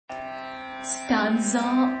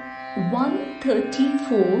Stanza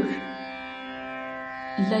 134,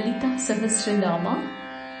 Lalita Sahasranama.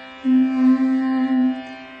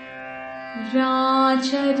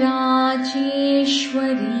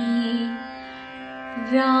 Rajarajeshwari,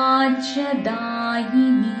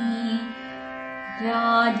 Rajyadayini,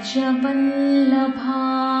 Rajavallabha,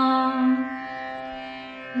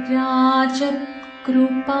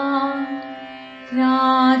 Rajatkrupa,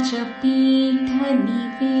 Rajapitha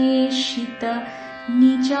Niveshita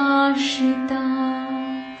Nijashrita.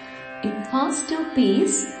 In faster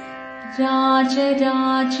pace,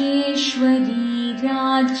 Rajarajeshwari,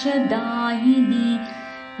 Rajyadayini,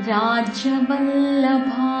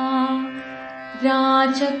 Rajavallabha,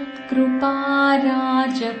 Rajatkrupa,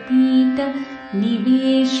 Rajapita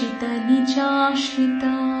Niveshita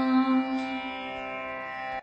Nijashrita.